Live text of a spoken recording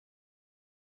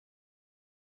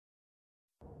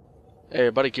Hey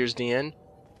everybody, here's DN.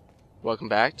 Welcome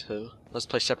back to Let's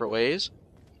Play Separate Ways.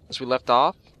 As we left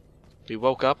off, we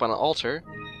woke up on an altar,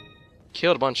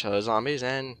 killed a bunch of zombies,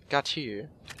 and got here.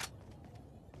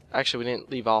 Actually, we didn't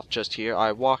leave off just here.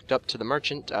 I walked up to the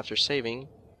merchant after saving,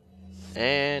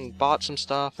 and bought some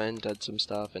stuff, and did some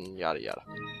stuff, and yada yada.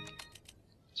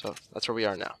 So, that's where we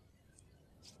are now.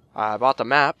 I bought the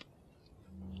map,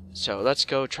 so let's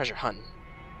go treasure hunt.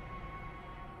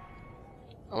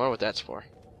 I wonder what that's for.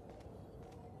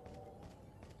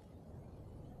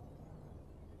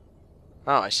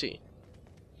 Oh, I see.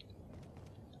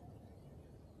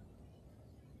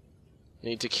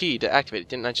 Needs a key to activate it.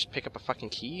 Didn't I just pick up a fucking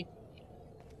key?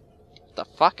 What the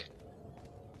fuck?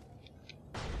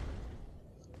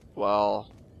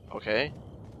 Well, okay.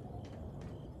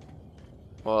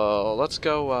 Well, let's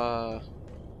go,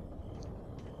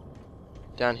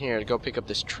 down here to go pick up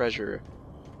this treasure.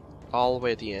 All the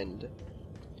way at the end.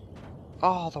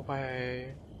 All the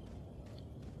way.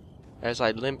 As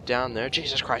I limp down there.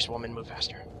 Jesus Christ, woman, move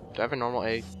faster. Do I have a normal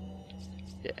A?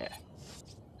 Yeah.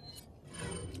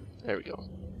 There we go.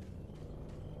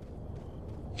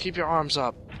 Keep your arms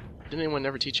up. Didn't anyone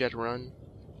ever teach you how to run?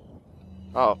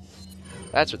 Oh.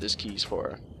 That's what this key's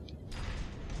for.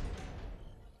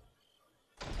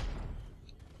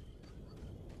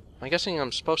 I'm guessing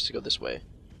I'm supposed to go this way.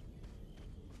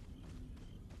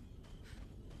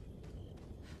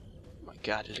 Oh my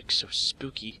god, it looks so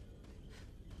spooky.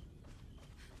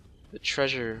 The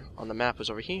treasure on the map was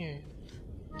over here.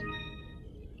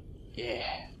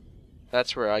 Yeah.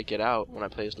 That's where I get out when I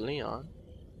play as Leon.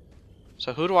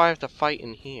 So who do I have to fight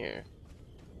in here?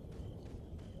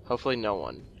 Hopefully no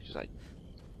one, because I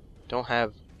don't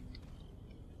have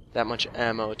that much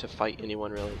ammo to fight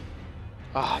anyone really.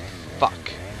 Ah,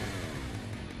 fuck.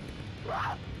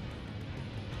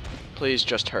 Please,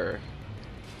 just her.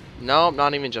 No,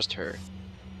 not even just her.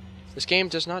 This game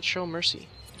does not show mercy.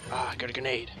 Ah, I got a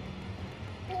grenade.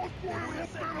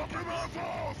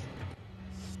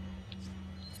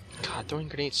 God, throwing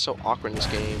grenades is so awkward in this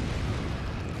game.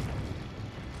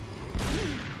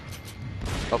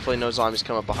 Hopefully no zombies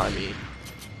come up behind me.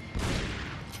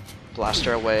 Blast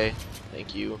her away.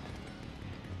 Thank you.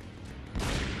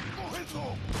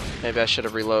 Maybe I should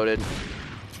have reloaded.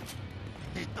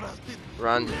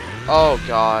 Run. Oh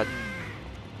god.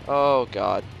 Oh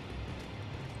god.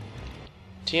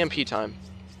 TMP time.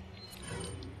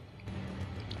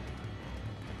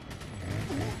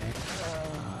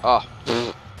 Oh.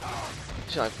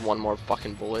 Just like one more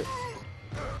fucking bullet.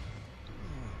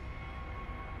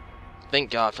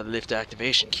 Thank God for the lift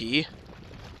activation key.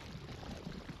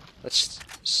 Let's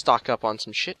stock up on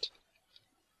some shit.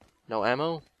 No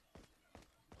ammo?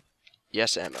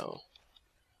 Yes, ammo.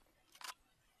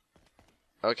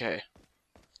 Okay.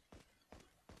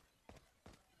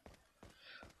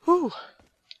 Whew.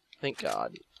 Thank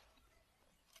God.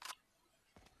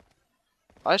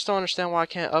 I just don't understand why I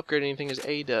can't upgrade anything as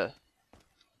Ada.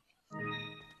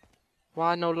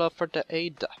 Why no love for the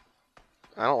Ada?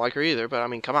 I don't like her either, but I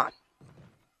mean, come on.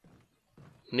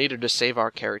 Need her to save our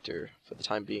character for the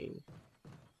time being.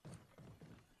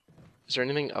 Is there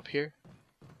anything up here?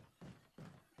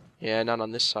 Yeah, not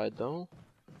on this side though.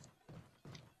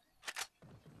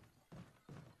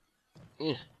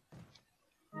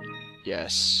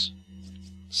 Yes.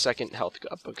 Second health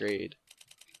upgrade.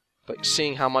 But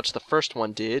seeing how much the first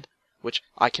one did, which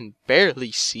I can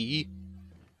barely see,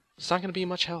 it's not going to be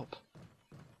much help.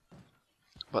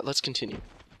 But let's continue.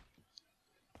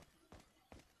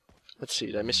 Let's see,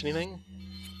 did I miss anything?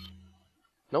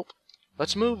 Nope.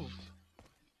 Let's move.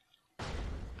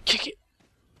 Kick it.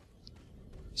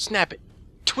 Snap it.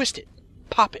 Twist it.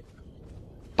 Pop it.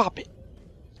 Bop it.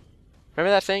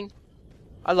 Remember that thing?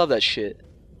 I love that shit.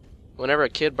 Whenever a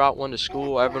kid brought one to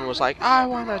school, everyone was like, I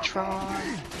want to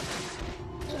try.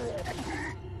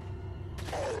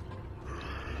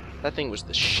 That thing was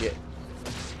the shit.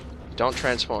 Don't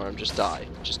transform, just die.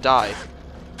 Just die.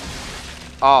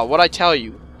 Oh, what'd I tell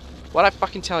you? What'd I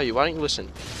fucking tell you? Why don't you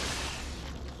listen?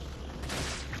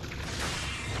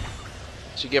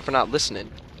 That's what you get for not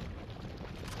listening.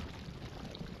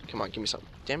 Come on, give me something.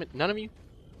 Damn it, none of you?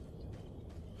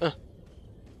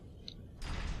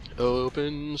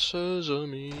 Open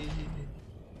sesame.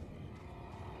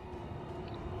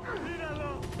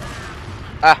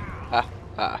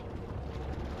 Ah.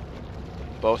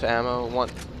 Both ammo, one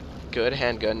good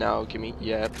handgun now. Give me,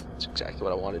 yeah, that's exactly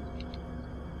what I wanted.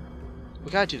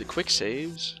 We gotta do the quick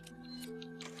saves.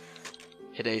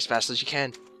 Hit A as fast as you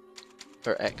can.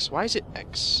 Or X. Why is it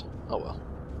X? Oh well.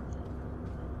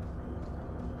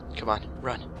 Come on,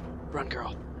 run. Run,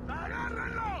 girl.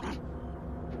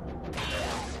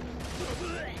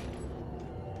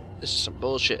 This is some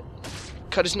bullshit.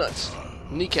 Cut his nuts.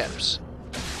 Kneecaps.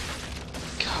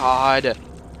 God.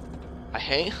 I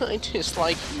hate I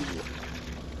dislike you.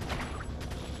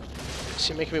 Is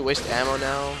he making me waste ammo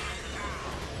now?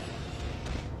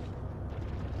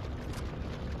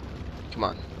 Come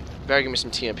on. Better give me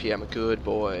some TMP. I'm a good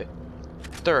boy.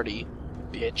 30.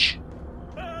 Bitch.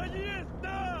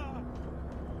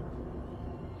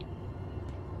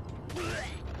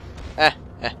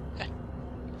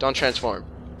 Don't transform.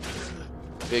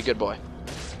 Be a good boy.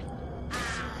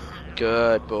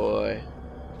 Good boy.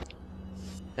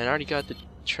 And I already got the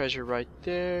treasure right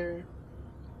there.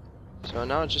 So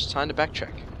now it's just time to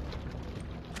backtrack.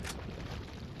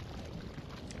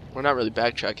 We're not really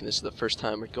backtracking. This is the first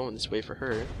time we're going this way for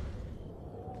her.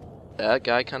 That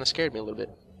guy kind of scared me a little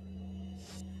bit.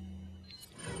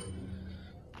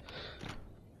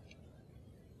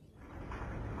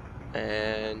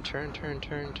 And turn. Turn.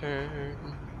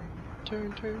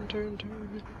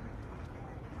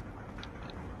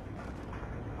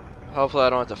 Hopefully I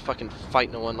don't have to fucking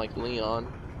fight no one like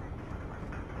Leon.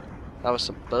 That was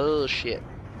some bullshit.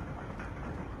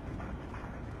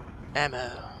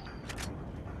 Ammo.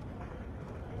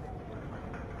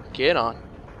 Get on.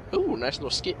 Ooh, nice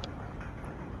little skip.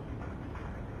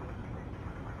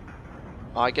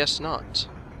 I guess not.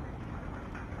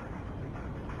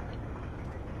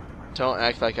 Don't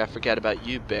act like I forgot about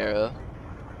you, Barrow.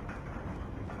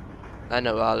 I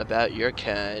know all about your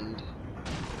kind.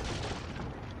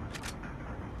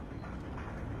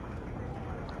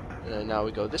 And now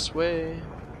we go this way.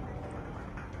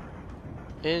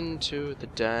 Into the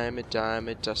diamond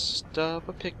dust of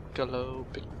a piccolo.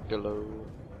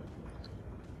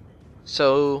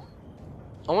 So,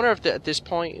 I wonder if at this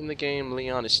point in the game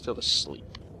Leon is still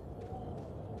asleep.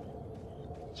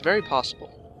 It's very possible.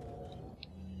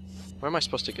 Where am I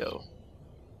supposed to go?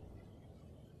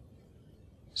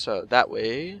 So, that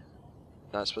way.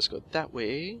 Not supposed to go that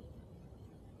way.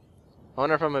 I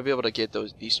wonder if I'm going to be able to get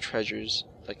these treasures.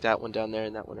 Like that one down there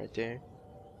and that one right there.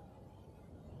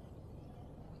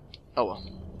 Oh well.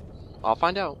 I'll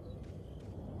find out.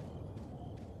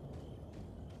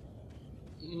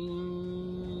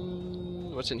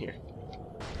 What's in here?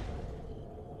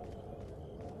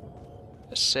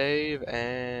 A save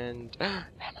and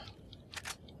ammo.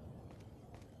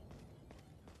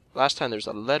 Last time there's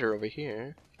a letter over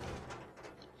here.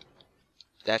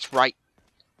 That's right.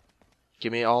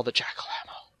 Give me all the jackal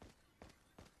ammo.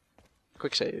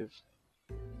 Quick save.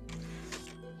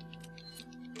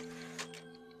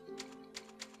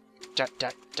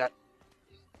 Dat.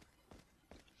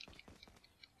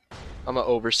 I'm an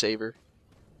oversaver.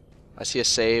 I see a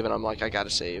save and I'm like, I gotta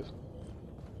save.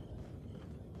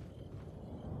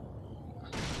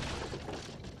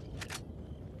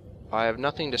 I have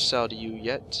nothing to sell to you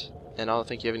yet, and I don't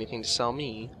think you have anything to sell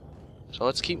me. So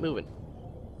let's keep moving.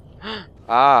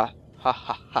 Ah, ha ha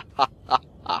ha ha ha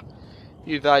ha.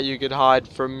 You thought you could hide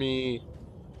from me.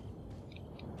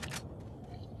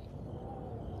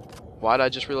 Why'd I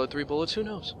just reload 3 bullets? Who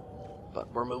knows?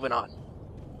 But we're moving on.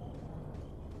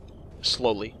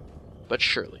 Slowly, but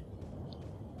surely.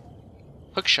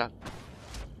 Hook shot.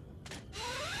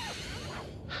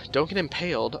 Don't get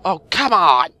impaled. Oh, come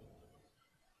on!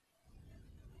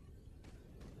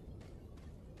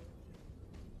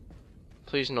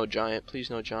 Please no giant. Please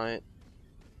no giant.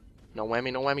 No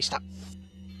whammy, no whammy. Stop.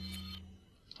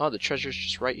 Oh, the treasure's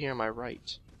just right here on my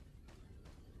right.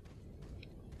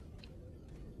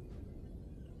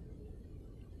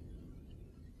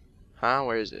 Huh?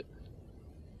 Where is it?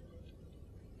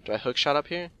 Do I hook shot up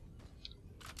here?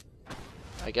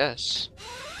 I guess.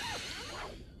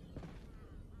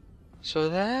 So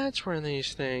that's where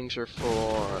these things are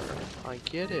for. I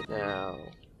get it now.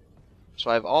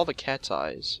 So I have all the cat's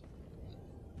eyes.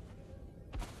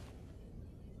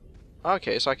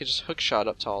 Okay, so I could just hook shot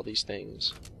up to all these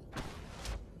things.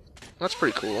 That's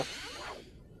pretty cool.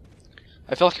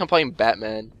 I feel like I'm playing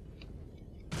Batman.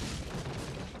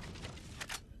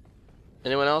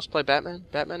 Anyone else play Batman?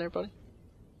 Batman, everybody?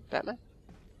 Batman?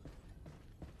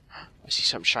 I see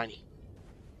something shiny.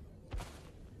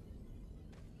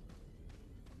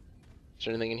 Is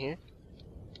there anything in here?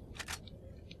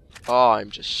 Oh,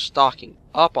 I'm just stocking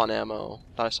up on ammo.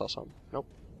 Thought I saw something. Nope.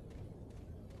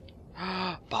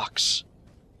 Box.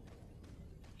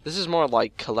 This is more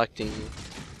like collecting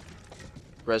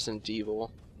Resident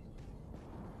Evil.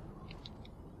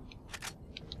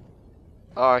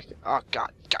 Oh,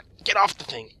 God, get off the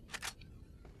thing.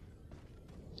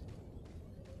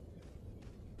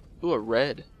 Ooh, a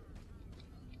red.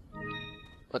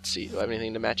 Let's see, do I have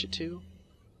anything to match it to?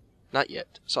 Not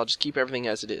yet, so I'll just keep everything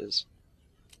as it is.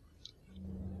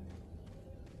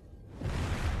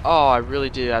 Oh, I really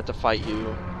do have to fight you.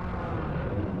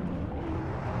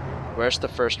 Where's the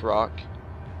first rock?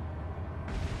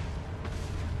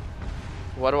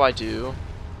 What do I do?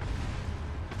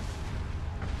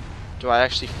 Do I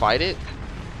actually fight it?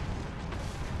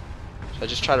 Should I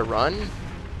just try to run?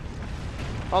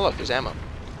 Oh look, there's ammo.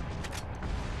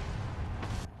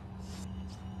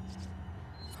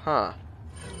 Huh.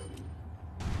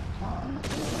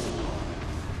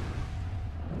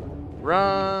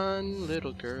 Run,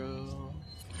 little girl.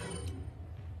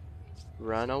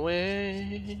 Run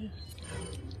away.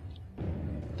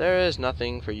 There is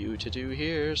nothing for you to do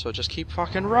here, so just keep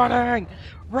fucking running!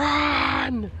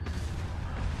 Run!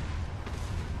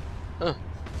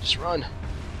 Just run.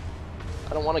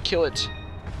 I don't want to kill it.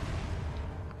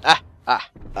 Ah! I'm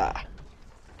not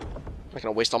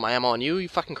gonna waste all my ammo on you, you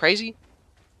fucking crazy?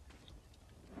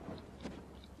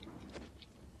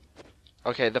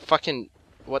 Okay, the fucking...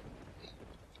 What?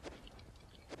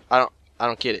 I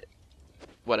don't get it.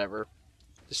 Whatever.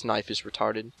 This knife is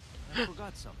retarded. I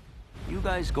forgot something. You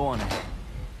guys go on ahead.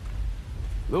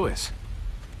 Louis.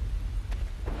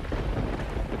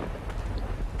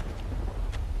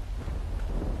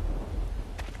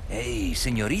 Hey,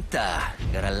 señorita.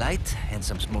 Got a light and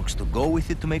some smokes to go with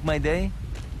it to make my day?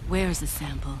 Where's the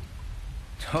sample?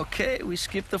 Okay, we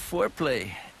skipped the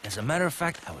foreplay. As a matter of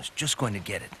fact, I was just going to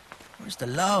get it. Where's the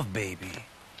love, baby?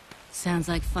 Sounds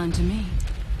like fun to me.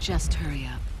 Just hurry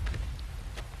up.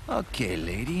 Okay,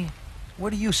 lady. Where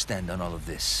do you stand on all of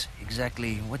this?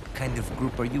 Exactly what kind of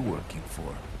group are you working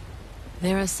for?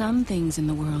 There are some things in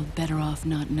the world better off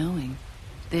not knowing.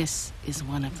 This is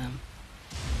one of them.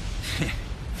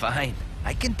 Fine.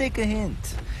 I can take a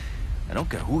hint. I don't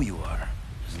care who you are,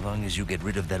 as long as you get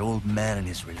rid of that old man and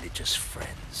his religious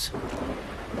friends.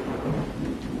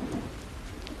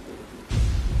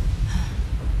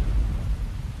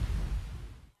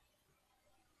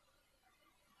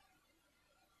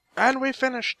 And we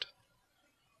finished.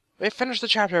 We finished the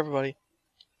chapter, everybody.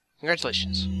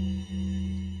 Congratulations.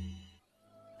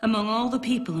 Among all the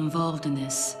people involved in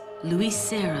this, Luis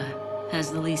Serra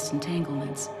has the least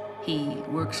entanglements. He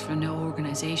works for no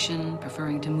organization,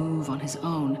 preferring to move on his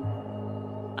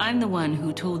own. I'm the one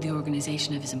who told the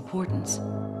organization of his importance.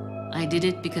 I did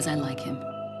it because I like him.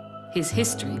 His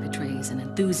history betrays an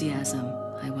enthusiasm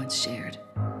I once shared.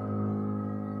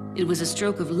 It was a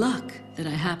stroke of luck that I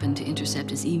happened to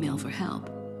intercept his email for help.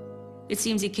 It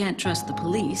seems he can't trust the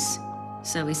police,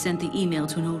 so he sent the email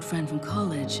to an old friend from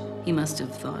college. He must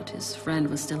have thought his friend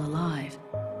was still alive.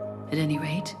 At any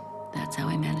rate, that's how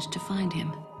I managed to find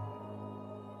him.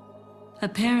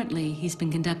 Apparently, he's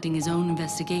been conducting his own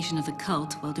investigation of the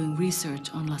cult while doing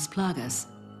research on Las Plagas.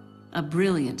 A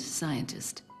brilliant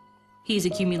scientist. He's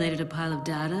accumulated a pile of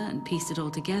data and pieced it all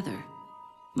together.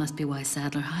 Must be why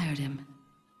Sadler hired him.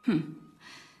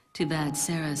 Too bad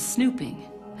Sarah's snooping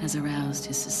has aroused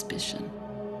his suspicion.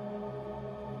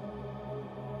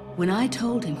 When I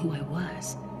told him who I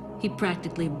was, he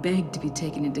practically begged to be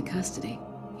taken into custody.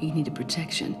 He needed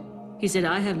protection. He said,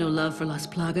 I have no love for Las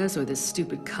Plagas or this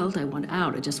stupid cult. I want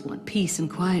out. I just want peace and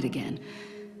quiet again.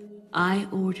 I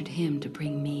ordered him to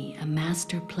bring me a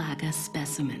Master Plaga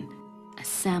specimen, a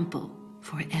sample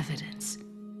for evidence.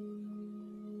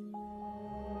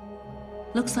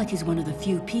 Looks like he's one of the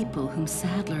few people whom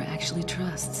Sadler actually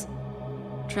trusts.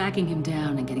 Tracking him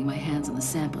down and getting my hands on the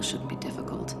sample shouldn't be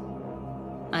difficult.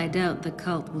 I doubt the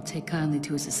cult will take kindly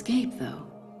to his escape, though.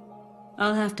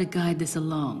 I'll have to guide this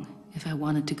along if I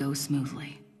want it to go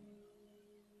smoothly.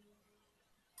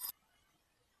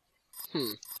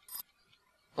 I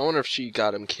wonder if she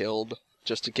got him killed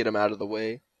just to get him out of the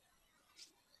way.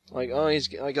 Like, oh,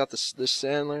 I got this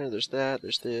Sandler, there's that,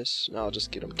 there's this. Now I'll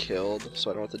just get him killed so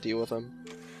I don't have to deal with him.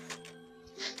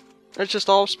 It's just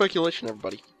all speculation,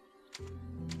 everybody.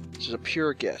 This is a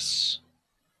pure guess.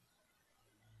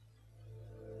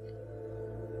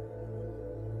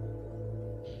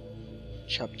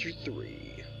 Chapter 3.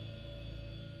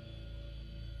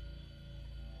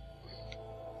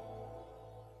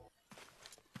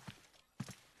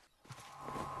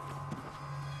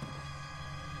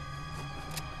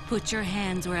 Put your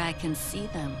hands where I can see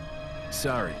them.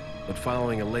 Sorry, but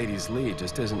following a lady's lead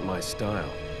just isn't my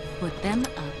style. Put them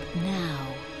up now.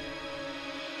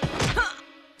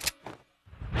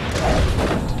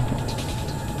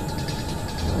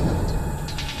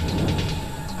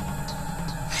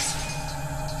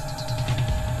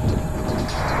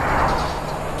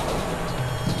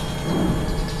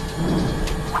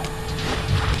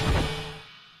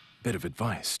 Bit of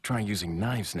advice, try using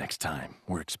knives next time.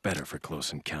 Works better for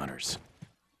close encounters.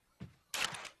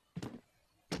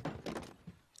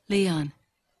 Leon.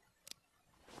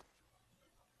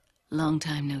 Long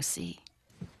time no see.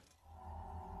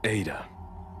 Ada.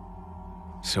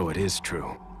 So it is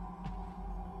true.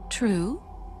 True?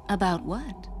 About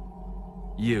what?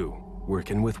 You,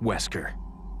 working with Wesker.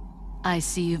 I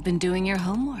see you've been doing your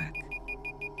homework.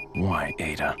 Why,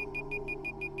 Ada?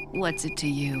 What's it to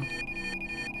you?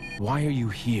 Why are you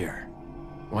here?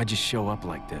 Why'd you show up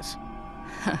like this?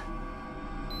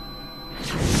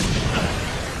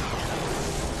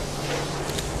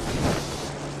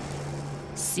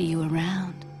 See you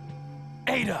around.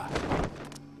 Ada!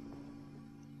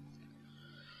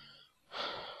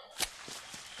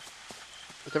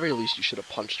 At the very least, you should have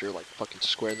punched her like fucking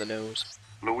square in the nose.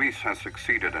 Luis has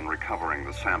succeeded in recovering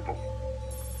the sample.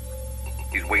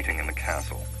 He's waiting in the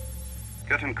castle.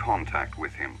 Get in contact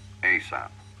with him,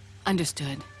 ASAP.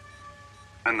 Understood.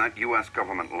 And that U.S.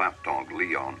 government lapdog,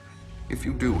 Leon. If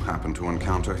you do happen to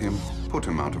encounter him, put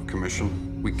him out of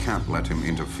commission. We can't let him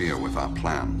interfere with our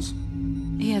plans.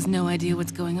 He has no idea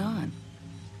what's going on.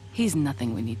 He's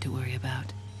nothing we need to worry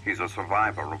about. He's a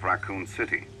survivor of Raccoon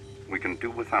City. We can do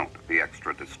without the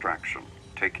extra distraction.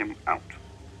 Take him out.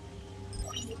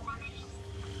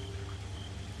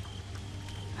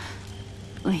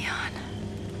 Leon.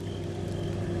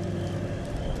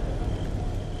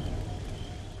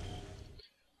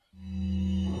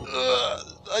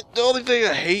 The only thing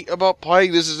I hate about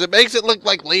playing this is it makes it look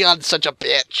like Leon's such a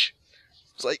bitch.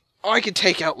 It's like, I can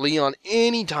take out Leon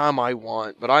anytime I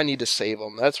want, but I need to save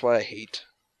him. That's what I hate.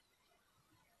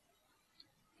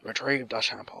 Retrieve the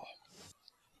sample.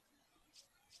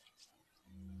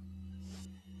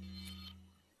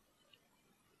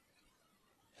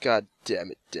 God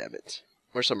damn it.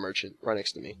 Where's some merchant? Right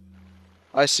next to me.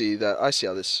 I see how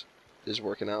this is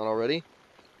working out already.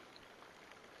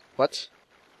 What?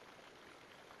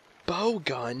 Bow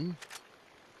gun?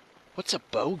 What's a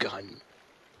bow gun?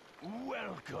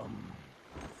 Welcome.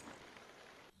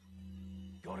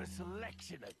 Got a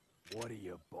selection of... What are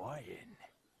you buying?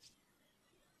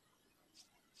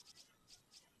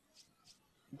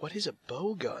 What is a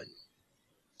bow gun?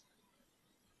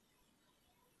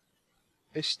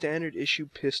 A standard issue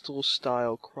pistol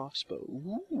style crossbow.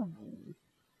 Ooh.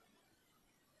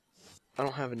 I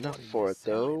don't have enough for it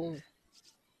though.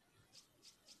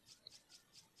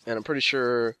 And I'm pretty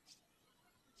sure,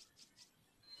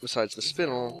 besides the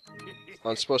spinel,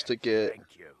 I'm supposed to get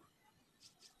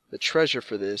the treasure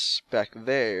for this back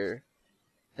there,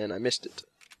 and I missed it.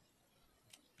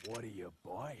 What are you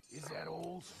buying? Is that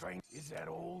all strength? Is that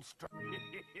all strength?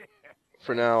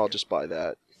 For now, I'll just buy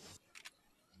that.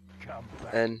 Come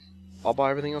back. And I'll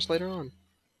buy everything else later on.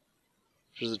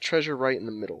 There's a treasure right in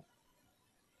the middle.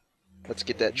 Let's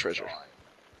get that treasure.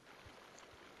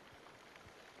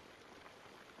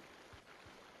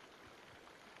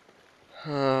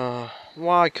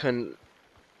 Why couldn't...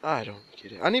 I don't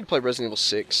get it. I need to play Resident Evil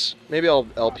 6. Maybe I'll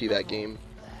LP that game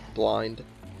blind.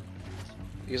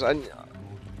 Because I...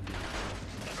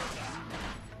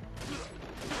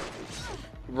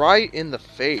 Right in the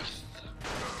face.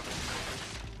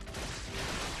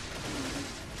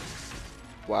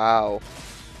 Wow.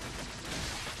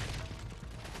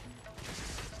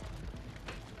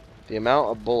 The amount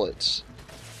of bullets.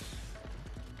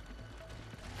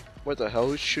 What the hell?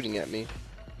 Who's shooting at me?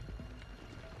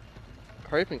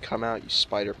 Hurry up and come out, you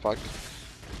spider fuck.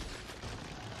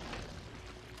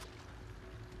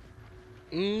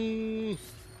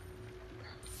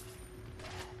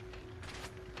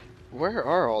 Where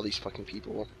are all these fucking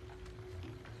people?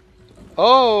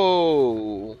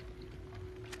 Oh!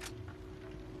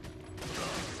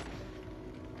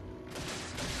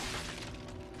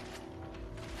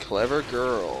 Clever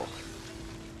girl.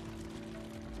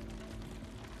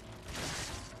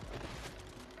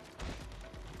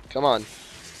 Come on.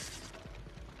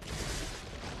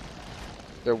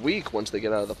 They're weak once they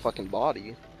get out of the fucking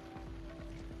body.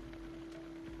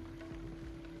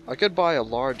 I could buy a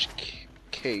large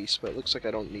case, but it looks like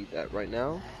I don't need that right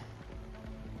now.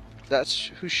 That's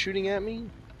who's shooting at me?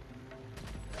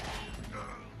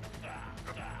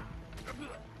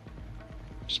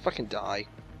 Just fucking die.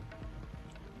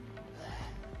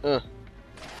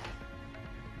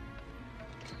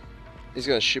 He's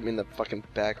gonna shoot me in the fucking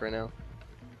back right now.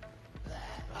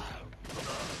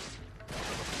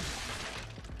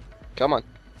 Come on.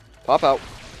 Pop out.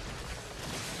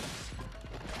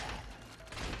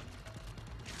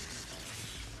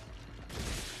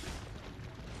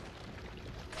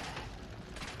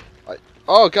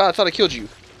 Oh god, I thought I killed you.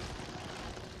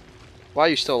 Why are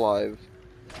you still alive?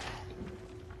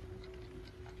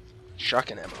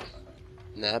 Shotgun ammo.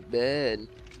 Not bad.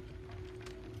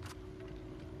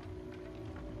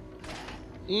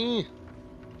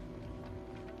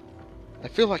 I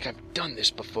feel like I've done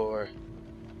this before.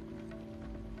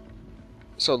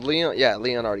 So Leon, yeah,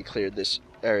 Leon already cleared this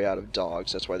area out of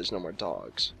dogs. That's why there's no more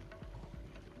dogs.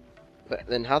 But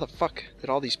then how the fuck did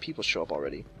all these people show up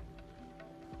already?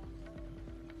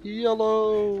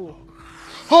 Yellow!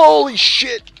 Holy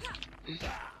shit!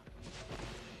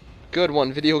 Good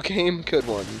one, video game. Good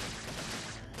one.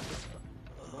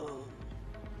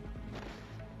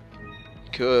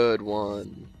 Good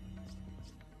one.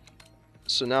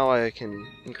 So now I can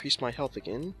increase my health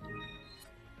again.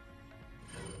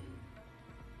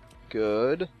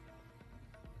 Good.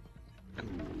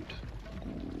 Good.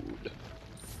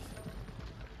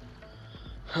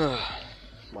 Good.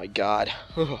 My god.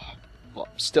 Well,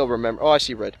 still remember. Oh, I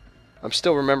see red. I'm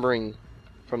still remembering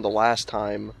from the last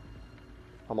time.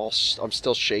 I'm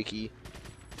still shaky.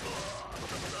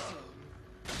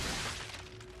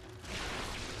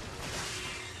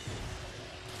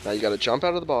 Now you gotta jump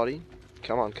out of the body.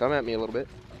 Come on, come at me a little bit.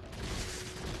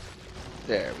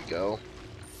 There we go.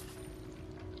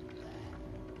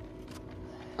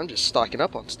 I'm just stocking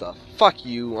up on stuff. Fuck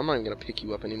you. I'm not even gonna pick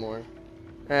you up anymore.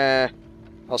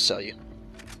 I'll sell you.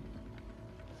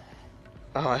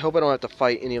 Oh, I hope I don't have to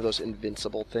fight any of those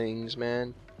invincible things,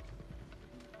 man.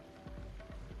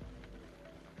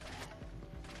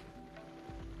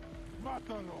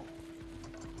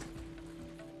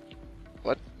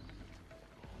 What?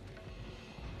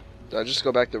 Did I just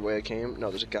go back the way I came? No,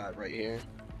 there's a guy right here.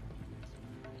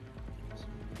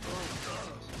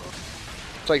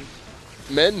 It's like,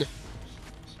 men.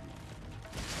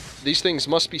 These things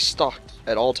must be stocked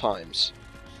at all times.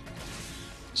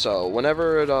 So,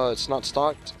 whenever it's not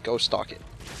stocked, go stock it.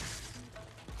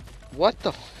 What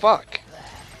the fuck?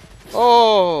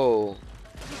 Oh!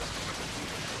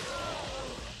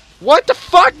 What the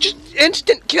fuck? Just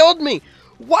instant killed me!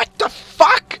 What the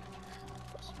fuck?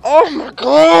 Oh my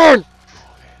god!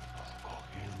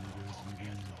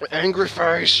 Angry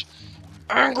face!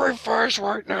 Angry face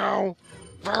right now!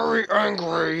 Very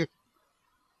angry!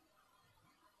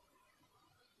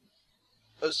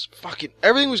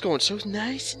 Everything was going so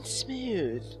nice and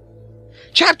smooth.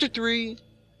 Chapter 3!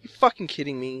 You fucking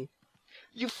kidding me?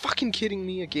 You fucking kidding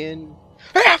me again?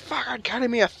 Ah, fucking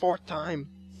kidding me a fourth time.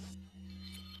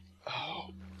 Oh,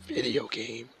 video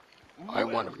game. I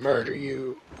want to murder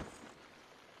you.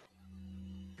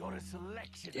 Got a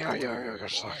selection. Yeah, I got a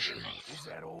selection.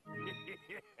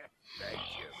 Thank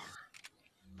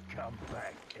you. Come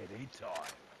back any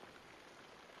time.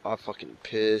 I'm fucking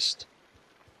pissed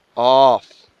off.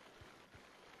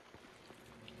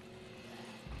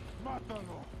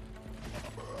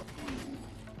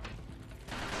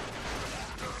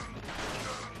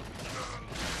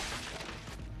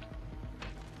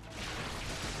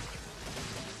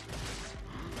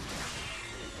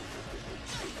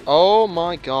 Oh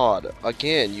my god.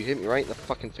 Again, you hit me right in the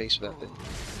fucking face with that thing.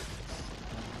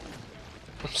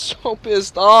 I'm so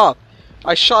pissed off.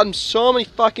 I shot him so many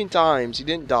fucking times. He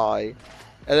didn't die.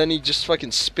 And then he just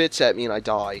fucking spits at me and I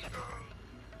die.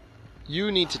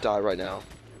 You need to die right now.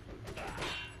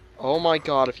 Oh my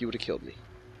god, if you would have killed me.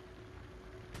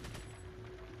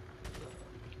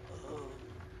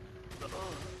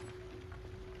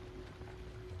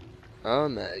 Oh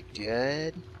my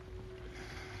god.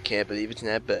 Can't believe it's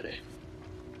not better.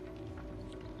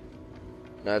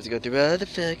 Now I have to go through all the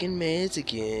fucking maze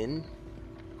again.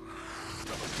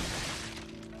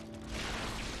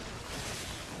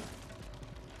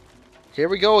 Here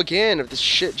we go again of this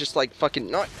shit just like fucking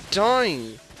not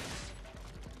dying.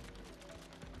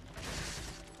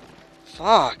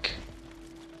 Fuck.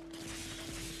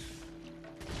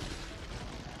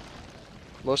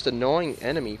 Most annoying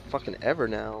enemy fucking ever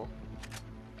now.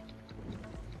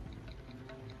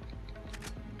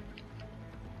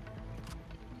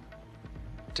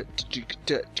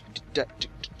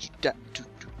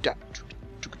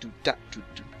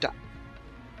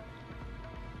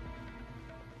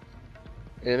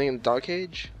 Anything in the dog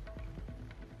cage?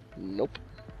 Nope.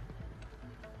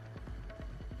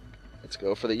 Let's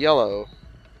go for the yellow.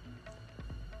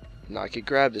 Not get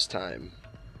grabbed this time.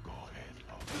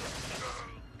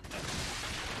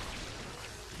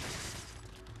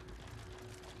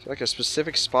 Is there like a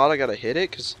specific spot I gotta hit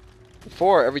it? Because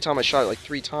before, every time I shot it like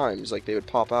 3 times, like they would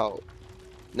pop out.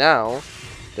 Now,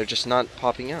 they're just not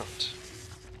popping out.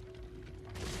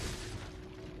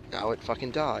 Now it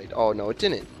fucking died. Oh no, it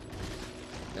didn't.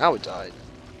 Now it died.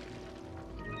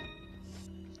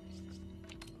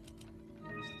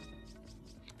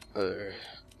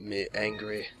 Me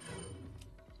angry.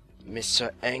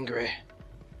 Mr. Angry.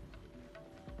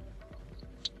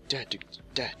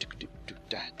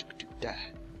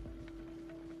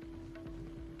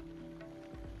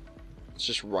 It's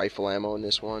just rifle ammo in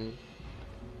this one.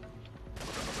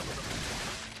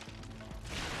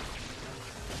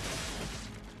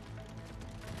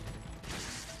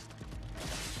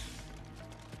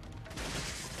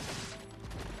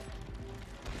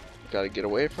 Gotta get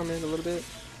away from it a little bit.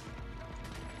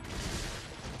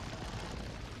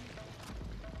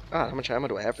 Ah, how much ammo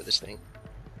do I have for this thing?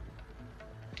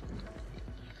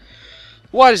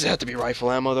 Why does it have to be rifle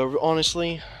ammo though,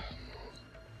 honestly?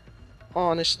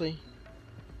 Honestly.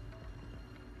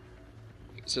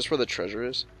 Is this where the treasure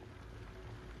is?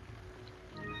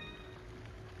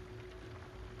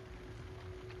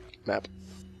 Map.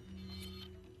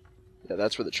 Yeah,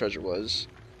 that's where the treasure was.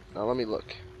 Now let me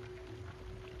look.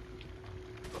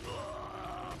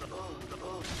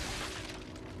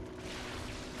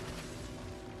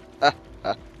 Ah,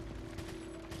 ah.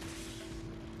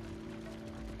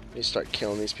 Let me start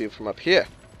killing these people from up here.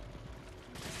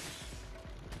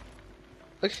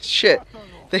 Look at shit.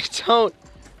 They don't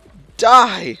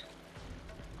die.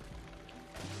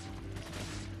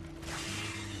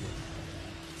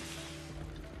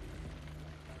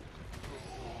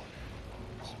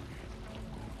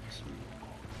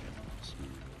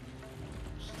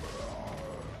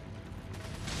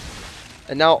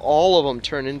 And now all of them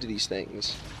turn into these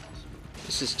things.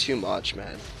 This is too much,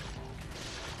 man.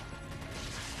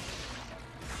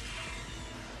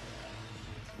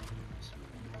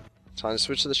 Time to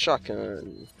switch to the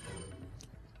shotgun.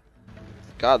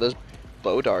 God, those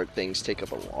bow dart things take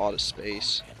up a lot of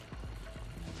space.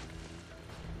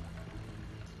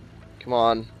 Come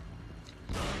on.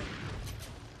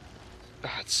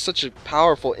 Ah, it's such a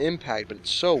powerful impact, but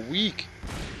it's so weak.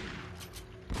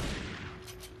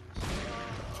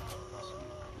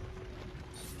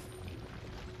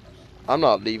 I'm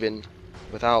not leaving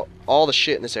without all the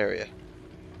shit in this area.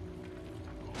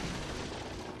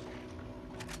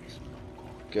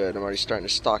 Good, I'm already starting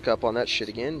to stock up on that shit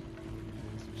again.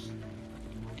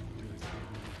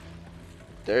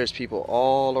 There's people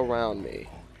all around me.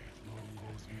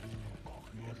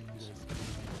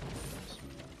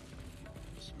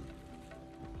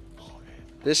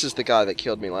 This is the guy that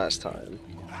killed me last time.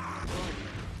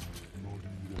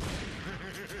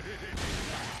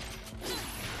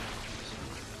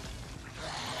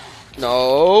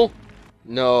 No!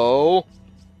 No!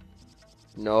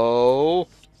 No!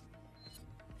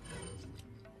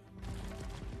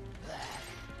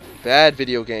 Bad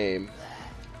video game.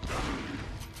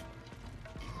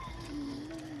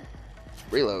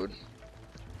 Reload.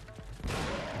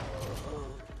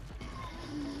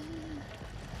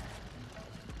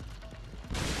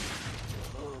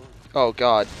 Oh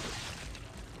god.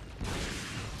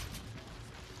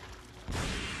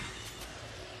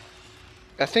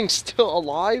 That thing's still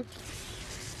alive?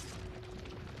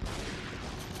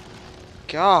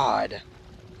 God.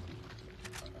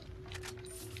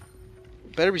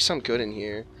 Better be something good in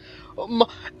here. Oh my.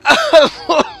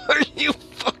 You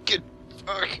fucking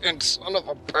son of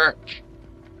a bitch.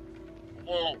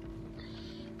 Oh.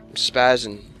 I'm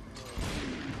spazzing.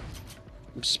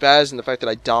 I'm spazzing the fact that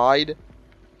I died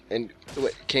and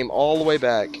came all the way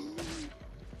back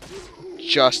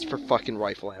just for fucking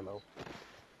rifle ammo.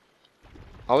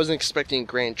 I wasn't expecting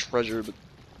grand treasure, but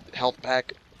health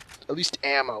pack, at least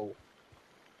ammo.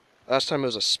 Last time it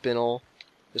was a spinel,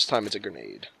 this time it's a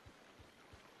grenade.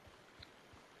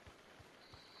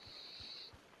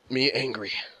 Me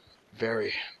angry.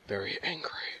 Very, very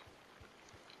angry.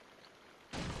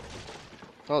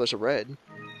 Oh, there's a red.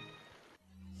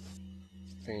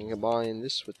 I can combine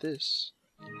this with this.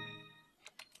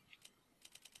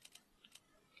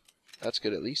 That's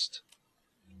good at least.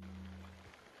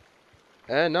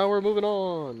 And now we're moving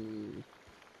on.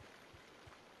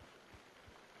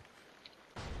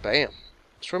 Bam.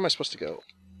 So where am I supposed to go?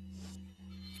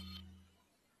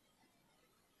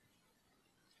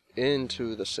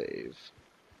 Into the save.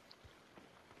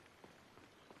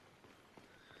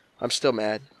 I'm still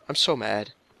mad. I'm so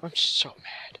mad. I'm so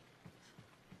mad.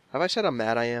 Have I said how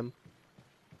mad I am?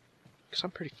 Because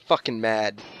I'm pretty fucking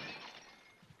mad.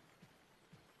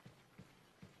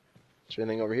 Is there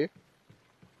anything over here?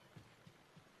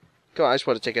 Come on, I just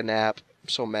want to take a nap. I'm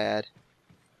so mad.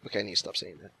 Okay, I need to stop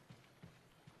saying that.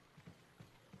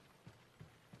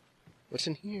 What's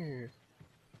in here?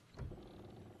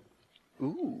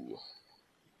 Ooh.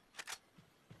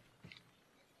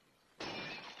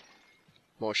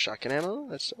 More shotgun ammo?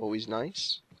 That's always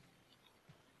nice.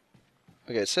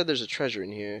 Okay, it said there's a treasure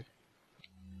in here.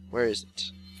 Where is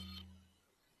it?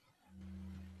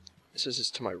 It says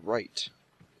it's to my right.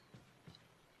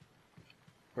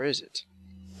 Where is it?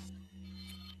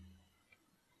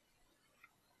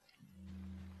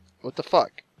 What the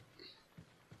fuck?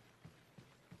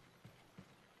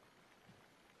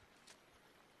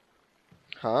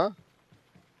 Huh?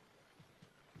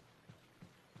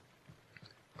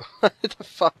 What the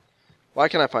fuck? Why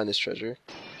can't I find this treasure?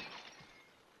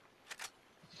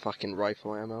 Fucking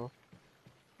rifle ammo.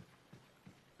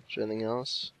 Is there anything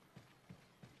else?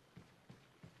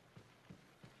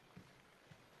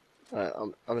 Alright,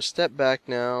 I'm gonna step back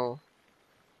now.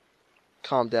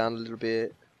 Calm down a little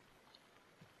bit.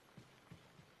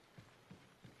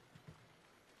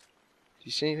 Do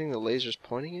you see anything the laser's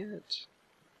pointing at?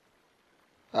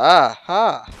 Ah,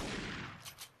 ha!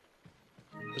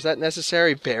 Was that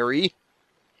necessary, Barry?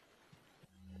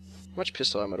 How much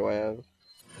pistol ammo do I have?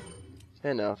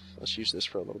 Enough. Let's use this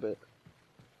for a little bit.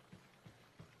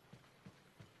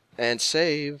 And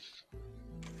save.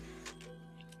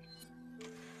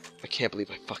 I can't believe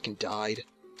I fucking died.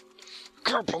 I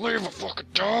can't believe I fucking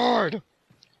died!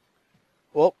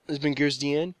 Well, this has been Gears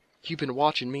DN. You've been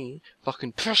watching me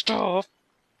fucking pissed off.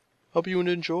 Hope you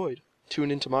enjoyed.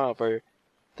 Tune in tomorrow for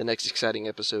the next exciting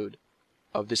episode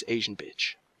of this Asian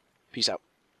bitch. Peace out.